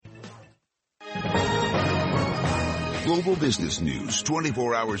Global business news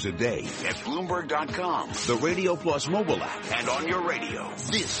 24 hours a day at Bloomberg.com, the Radio Plus mobile app, and on your radio.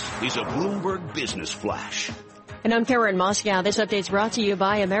 This is a Bloomberg Business Flash. And I'm Karen Moscow. This update's brought to you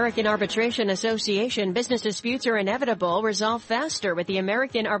by American Arbitration Association. Business disputes are inevitable. Resolve faster with the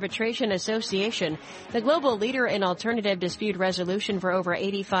American Arbitration Association, the global leader in alternative dispute resolution for over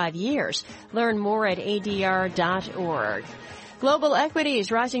 85 years. Learn more at adr.org. Global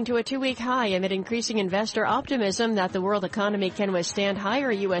equities rising to a two-week high amid increasing investor optimism that the world economy can withstand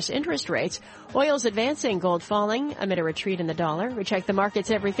higher U.S. interest rates. Oil's advancing, gold falling amid a retreat in the dollar. We check the markets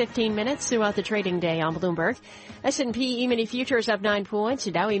every 15 minutes throughout the trading day on Bloomberg. S&P E-mini futures up 9 points.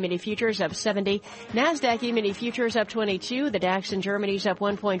 Dow E-mini futures up 70. NASDAQ E-mini futures up 22. The DAX in Germany's up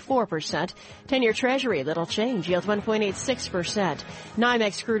 1.4%. 10-year Treasury, little change, yield 1.86%.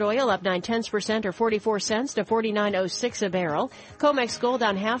 NYMEX crude oil up 0.9% or 44 cents to 49.06 a barrel. COMEX gold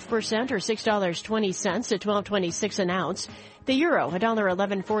down 0.5% or $6.20 to $12.26 an ounce. The euro,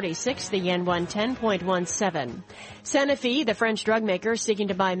 $1.1146, the yen 110.17. Sanofi, the French drug maker seeking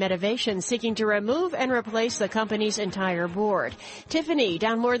to buy Medivation, seeking to remove and replace the company's entire board. Tiffany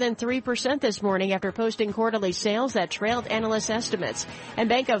down more than 3% this morning after posting quarterly sales that trailed analyst estimates. And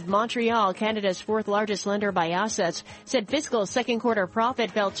Bank of Montreal, Canada's fourth largest lender by assets, said fiscal second quarter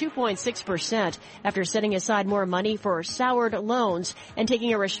profit fell 2.6% after setting aside more money for soured loans and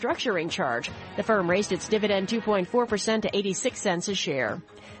taking a restructuring charge. The firm raised its dividend 2.4% to 86 cents a share.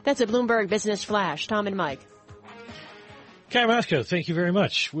 That's a Bloomberg Business Flash. Tom and Mike. Karen Moscow, thank you very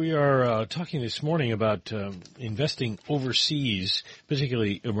much. We are talking this morning about investing overseas,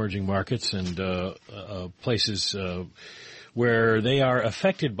 particularly emerging markets and places where they are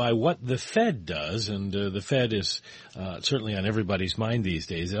affected by what the Fed does, and the Fed is certainly on everybody's mind these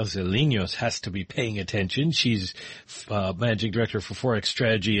days. Elsa Lignos has to be paying attention. She's Managing Director for Forex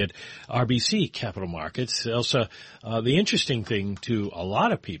Strategy at RBC Capital Markets. Elsa, the interesting thing to a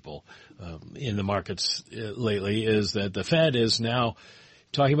lot of people in the markets lately is that the Fed is now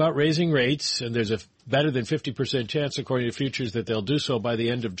talking about raising rates, and there's a better than 50% chance, according to futures, that they'll do so by the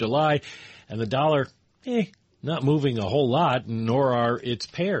end of July, and the dollar, not moving a whole lot, nor are its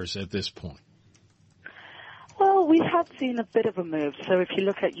pairs at this point. Well, we have seen a bit of a move. So if you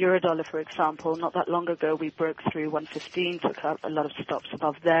look at Eurodollar, for example, not that long ago we broke through 115, took out a lot of stops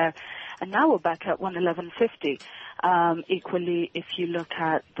above there, and now we're back at 111.50. Equally, if you look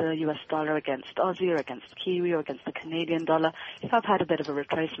at the US dollar against Aussie or against Kiwi or against the Canadian dollar, you have had a bit of a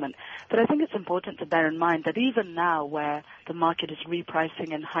retracement. But I think it's important to bear in mind that even now where the market is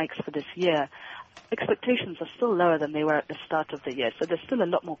repricing in hikes for this year, expectations are still lower than they were at the start of the year. So there's still a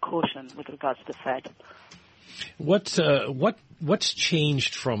lot more caution with regards to the Fed. What's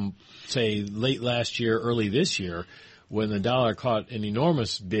changed from, say, late last year, early this year, when the dollar caught an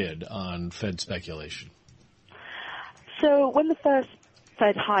enormous bid on Fed speculation? So when the first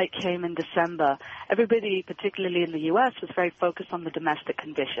Fed hike came in December, everybody, particularly in the U.S., was very focused on the domestic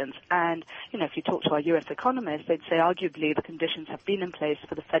conditions. And, if you talk to our U.S. economists, they'd say arguably the conditions have been in place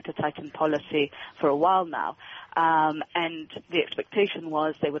for the Fed to tighten policy for a while now. And the expectation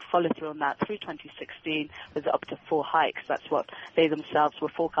was they would follow through on that through 2016 with up to 4 hikes. That's what they themselves were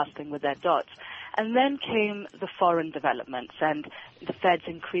forecasting with their dots. And then came the foreign developments and the Fed's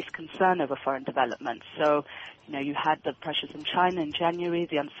increased concern over foreign developments. So, you had the pressures in China in January,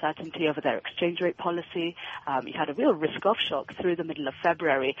 the uncertainty over their exchange rate policy. You had a real risk-off shock through the middle of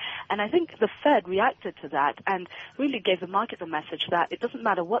February. And I think the Fed reacted to that and really gave the market the message that it doesn't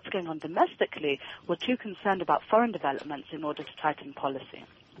matter what's going on domestically, we're too concerned about foreign developments in order to tighten policy.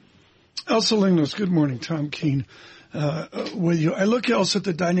 Elsa Lignos, good morning. Tom Keene with you. I look else at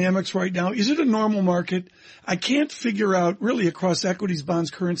the dynamics right now. Is it a normal market? I can't figure out really across equities,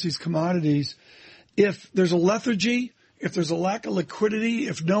 bonds, currencies, commodities, if there's a lethargy, if there's a lack of liquidity,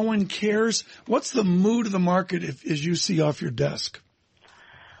 if no one cares. What's the mood of the market as you see off your desk?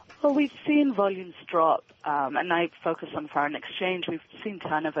 Well, we've seen volumes drop, and I focus on foreign exchange. We've seen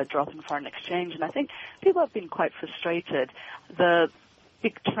turnover drop in foreign exchange, and I think people have been quite frustrated. The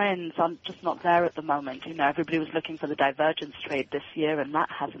big trends are just not there at the moment. Everybody was looking for the divergence trade this year, and that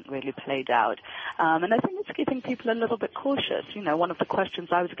hasn't really played out. And I think it's keeping people a little bit cautious. One of the questions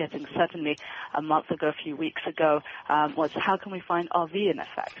I was getting certainly a month ago, a few weeks ago, was how can we find RV in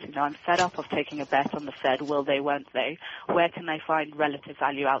effect? I'm fed up of taking a bet on the Fed. Will they, won't they? Where can I find relative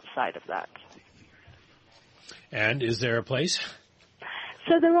value outside of that? And is there a place?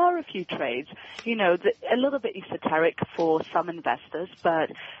 So there are a few trades, a little bit esoteric for some investors,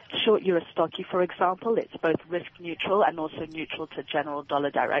 but, short Euro stocky, for example, it's both risk neutral and also neutral to general dollar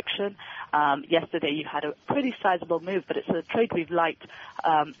direction. Yesterday you had a pretty sizable move, but it's a trade we've liked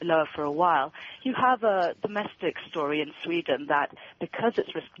lower for a while. You have a domestic story in Sweden that because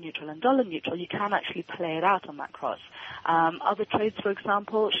it's risk neutral and dollar neutral, you can actually play it out on that cross. Other trades, for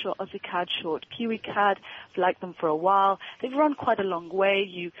example, short Aussie CAD, short Kiwi CAD, I've liked them for a while. They've run quite a long way.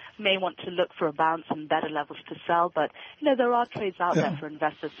 You may want to look for a bounce and better levels to sell, but there are trades out there for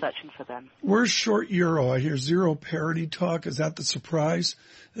investors searching for them. Where's short Euro? I hear zero parity talk. Is that the surprise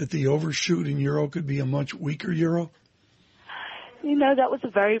that the overshoot in Euro could be a much weaker Euro? That was a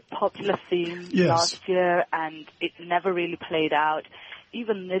very popular theme last year, and it never really played out.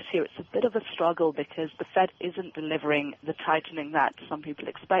 Even this year, it's a bit of a struggle because the Fed isn't delivering the tightening that some people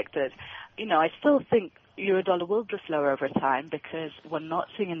expected. I still think Euro-dollar will drift lower over time because we're not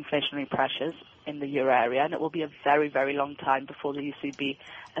seeing inflationary pressures in the euro area, and it will be a very, very long time before the ECB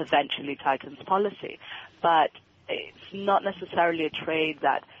eventually tightens policy. But it's not necessarily a trade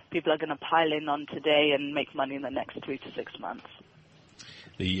that people are going to pile in on today and make money in the next 3 to 6 months.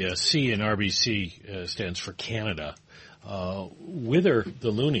 The C in RBC stands for Canada. Wither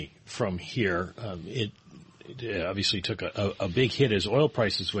the loonie from here. It obviously took a big hit as oil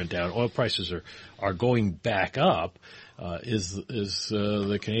prices went down. Oil prices are going back up. Is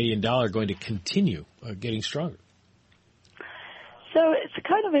the Canadian dollar going to continue getting stronger? So it's a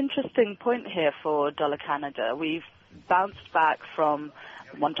kind of interesting point here for dollar Canada. We've bounced back from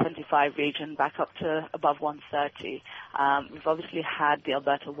 125 region back up to above 130. We've obviously had the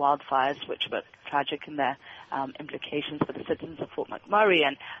Alberta wildfires, which were tragic in their implications for the citizens of Fort McMurray,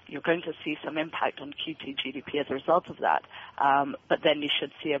 and you're going to see some impact on Q2 GDP as a result of that. But then you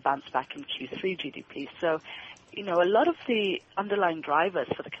should see a bounce back in Q3 GDP. So, a lot of the underlying drivers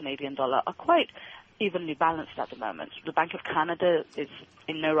for the Canadian dollar are quite evenly balanced at the moment. The Bank of Canada is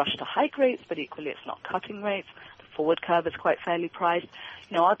in no rush to hike rates, but equally it's not cutting rates. The forward curve is quite fairly priced.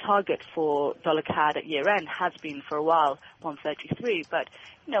 Our target for dollar CAD at year end has been for a while 133, but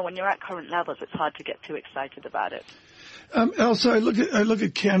when you're at current levels, it's hard to get too excited about it. Elsa, I look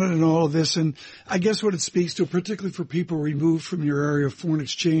at Canada and all of this, and I guess what it speaks to, particularly for people removed from your area of foreign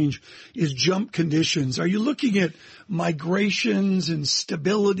exchange, is jump conditions. Are you looking at migrations and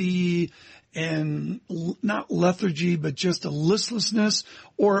stability and not lethargy, but just a listlessness?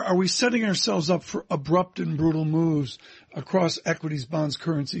 Or are we setting ourselves up for abrupt and brutal moves across equities, bonds,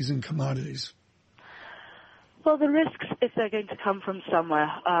 currencies, and commodities? Well, the risks, if they're going to come from somewhere,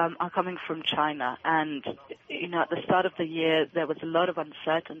 are coming from China. And, at the start of the year, there was a lot of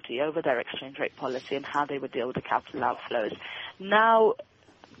uncertainty over their exchange rate policy and how they would deal with the capital outflows. Now,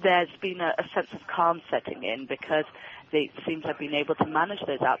 there's been a sense of calm setting in because they seem to have been able to manage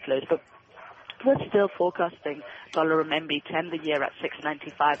those outflows. But we're still forecasting dollar renminbi to end the year at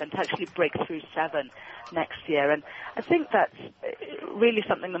 6.95 and to actually break through 7 next year. And I think that's really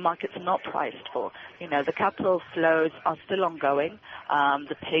something the market's not priced for. The capital flows are still ongoing.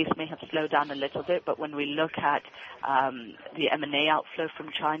 The pace may have slowed down a little bit, but when we look at the M&A outflow from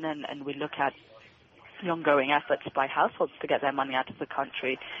China and we look at the ongoing efforts by households to get their money out of the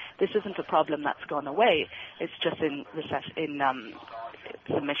country, this isn't a problem that's gone away. It's just in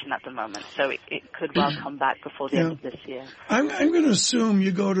submission at the moment, so it could well come back before the end of this year. I'm going to assume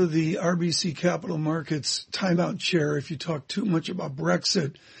you go to the RBC Capital Markets timeout chair if you talk too much about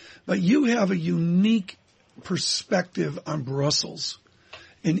Brexit, but you have a unique perspective on Brussels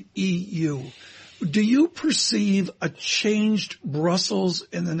and EU. Do you perceive a changed Brussels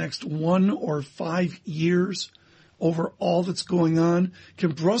in the next 1 or 5 years over all that's going on?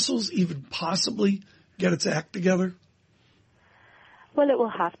 Can Brussels even possibly get its act together? Well, it will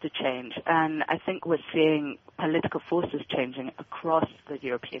have to change, and I think we're seeing political forces changing across the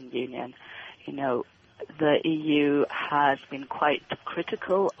European Union. The EU has been quite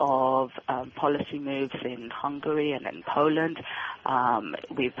critical of policy moves in Hungary and in Poland.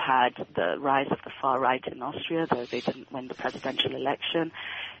 We've had the rise of the far right in Austria, though they didn't win the presidential election.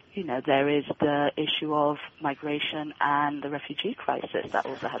 There is the issue of migration and the refugee crisis that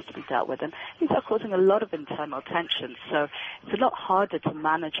also has to be dealt with. And these are causing a lot of internal tensions. So it's a lot harder to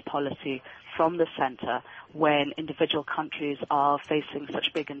manage policy from the center when individual countries are facing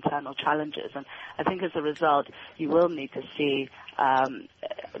such big internal challenges. And I think as a result, you will need to see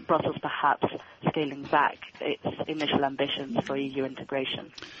Brussels perhaps scaling back its initial ambitions for EU integration.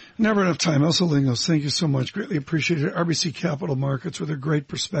 Never enough time. Elsa Lignos, thank you so much. Greatly appreciate it. RBC Capital Markets with a great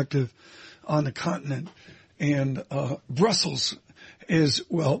perspective on the continent. And Brussels is,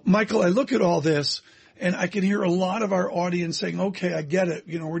 well, Michael, I look at all this, and I can hear a lot of our audience saying, okay, I get it.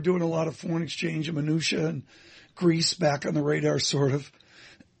 We're doing a lot of foreign exchange and minutia and Greece back on the radar, sort of.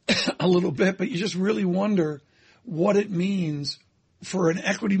 a little bit, but you just really wonder what it means for an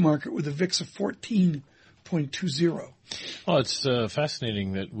equity market with a VIX of 14.20. Well, it's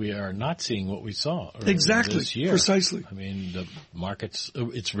fascinating that we are not seeing what we saw exactly this year. Precisely. I mean, the markets,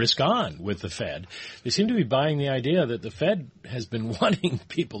 it's risk on with the Fed. They seem to be buying the idea that the Fed has been wanting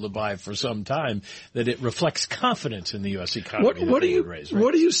people to buy for some time, that it reflects confidence in the U.S. economy. What do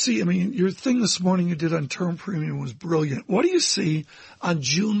you see? I mean, your thing this morning you did on term premium was brilliant. What do you see on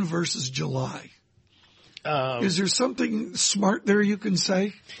June versus July? Is there something smart there you can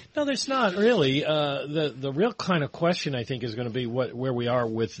say? No, there's not really. The real kind of question, I think, is going to be where we are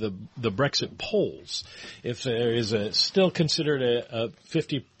with the Brexit polls. If there is still considered a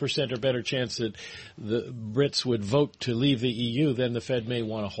 50% or better chance that the Brits would vote to leave the EU, then the Fed may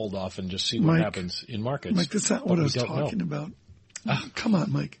want to hold off and just see what happens in markets. Mike, that's not what I was talking about. Come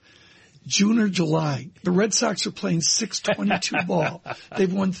on, Mike. June or July. The Red Sox are playing 6:22 ball.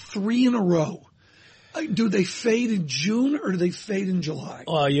 They've won 3 in a row. Do they fade in June or do they fade in July?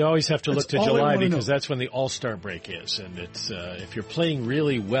 Well, you always have to look to July because that's when the All-Star break is. And it's if you're playing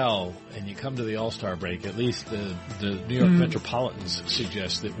really well and you come to the All-Star break, at least the New York Metropolitans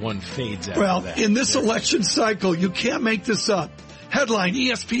suggest that one fades after that. Well, in this election cycle, you can't make this up. Headline,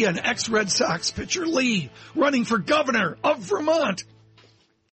 ESPN, ex-Red Sox pitcher Lee running for governor of Vermont.